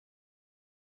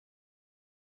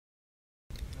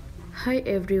Hi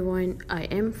everyone, I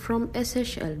am from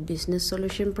SHL Business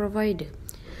Solution Provider.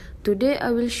 Today I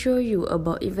will show you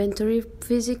about Inventory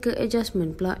Physical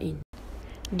Adjustment plugin.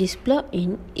 This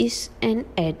plugin is an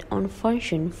add-on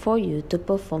function for you to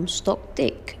perform stock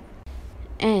take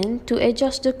and to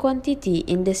adjust the quantity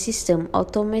in the system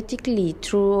automatically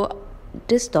through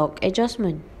the stock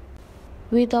adjustment.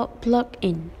 Without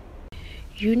plugin,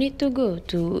 you need to go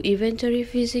to Inventory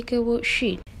Physical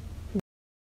Worksheet.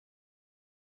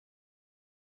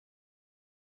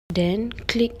 Then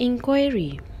click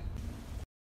Inquiry.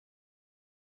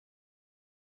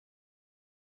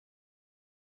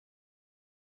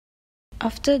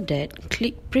 After that,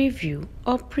 click Preview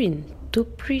or Print to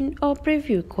print or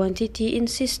preview quantity in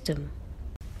system.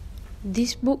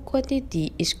 This book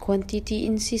quantity is quantity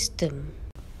in system.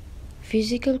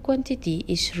 Physical quantity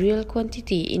is real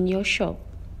quantity in your shop.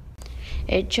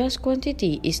 Adjust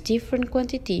quantity is different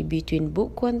quantity between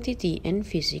book quantity and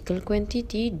physical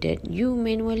quantity that you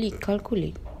manually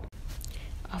calculate.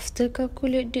 After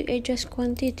calculate the adjust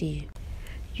quantity,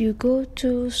 you go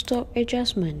to Stock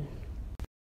Adjustment.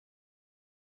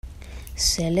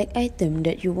 Select item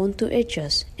that you want to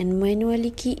adjust and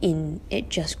manually key in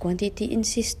adjust quantity in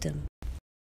system.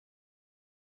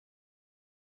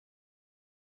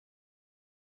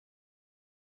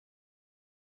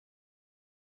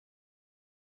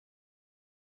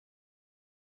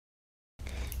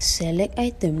 Select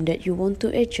item that you want to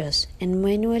adjust and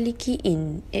manually key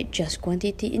in adjust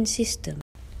quantity in system.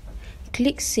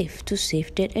 Click Save to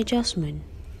save that adjustment.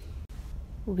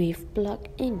 With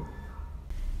plugin.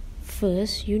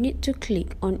 First, you need to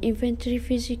click on Inventory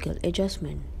Physical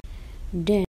Adjustment.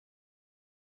 Then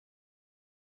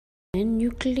you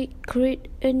click Create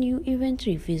a new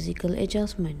Inventory Physical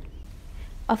Adjustment.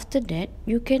 After that,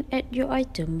 you can add your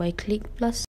item by click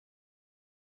plus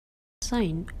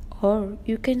sign or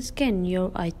you can scan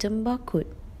your item barcode.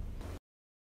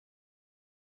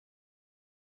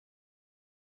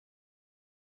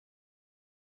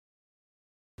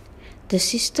 The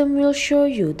system will show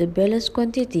you the balance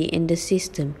quantity in the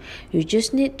system. You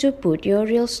just need to put your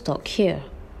real stock here.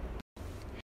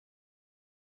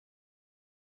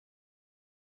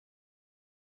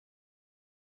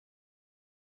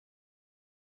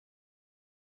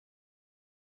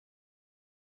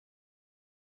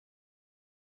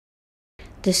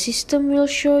 The system will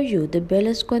show you the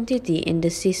balance quantity in the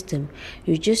system.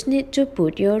 You just need to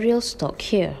put your real stock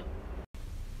here.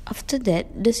 After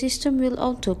that, the system will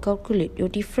auto-calculate your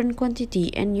different quantity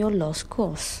and your loss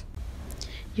cost.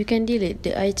 You can delete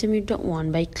the item you don't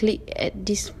want by click at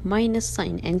this minus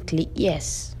sign and click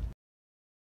Yes.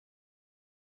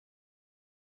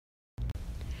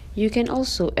 You can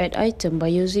also add item by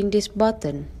using this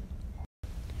button.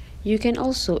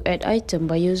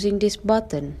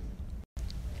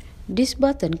 This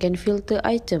button can filter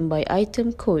item by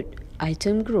item code,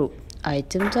 item group,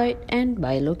 item type, and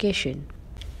by location.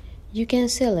 You can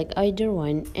select either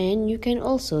one and you can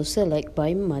also select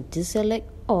by multi-select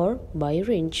or by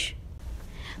range.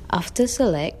 After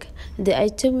select, the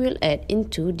item will add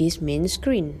into this main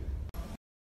screen.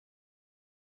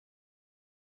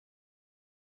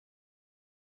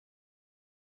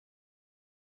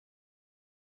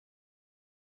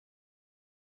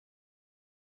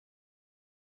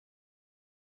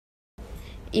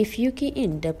 If you key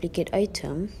in duplicate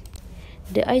item,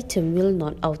 the item will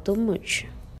not auto-merge.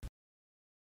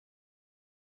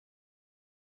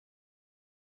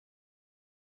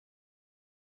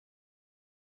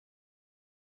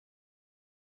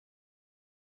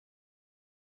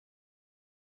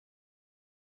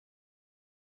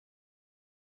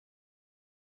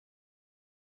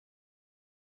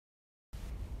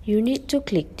 You need to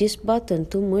click this button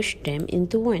to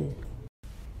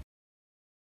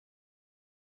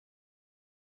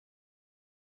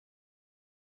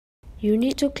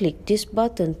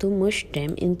merge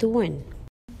them into one.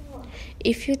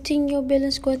 If you think your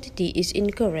balance quantity is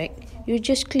incorrect, you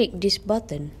just click this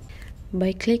button.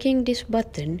 By clicking this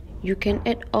button, you can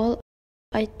add all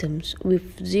items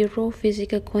with zero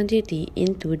physical quantity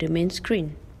into the main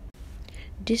screen.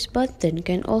 This button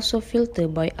can also filter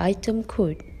by item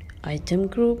code, item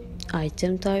group,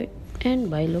 item type, and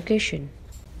by location.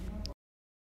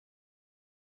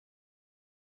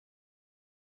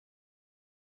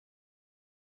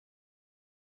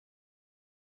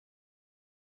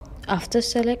 After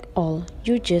select all,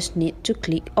 you just need to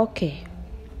click OK.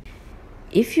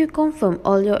 If you confirm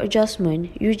all your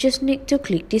adjustment, you just need to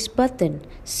click this button,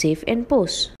 Save and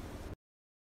Post.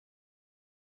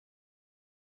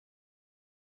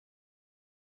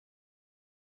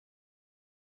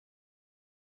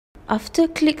 After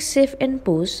click Save and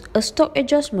Post, a stock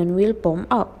adjustment will pop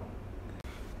up.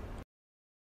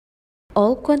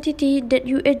 All quantity that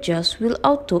you adjust will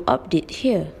auto-update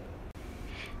here.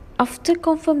 After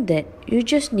confirm that, you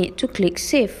just need to click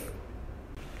Save.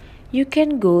 You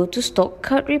can go to Stock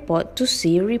Card Report to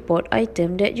see report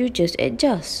item that you just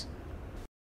adjust.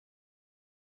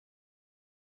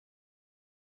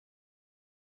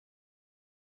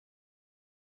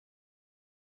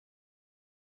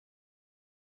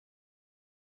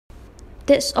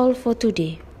 That's all for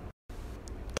today.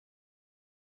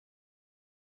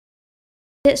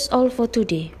 That's all for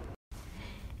today.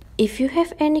 If you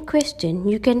have any question,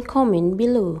 you can comment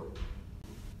below.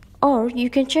 Or you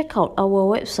can check out our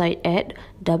website at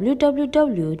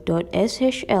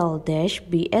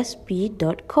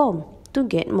www.shl-bsp.com to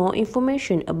get more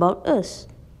information about us.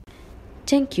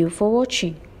 Thank you for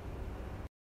watching.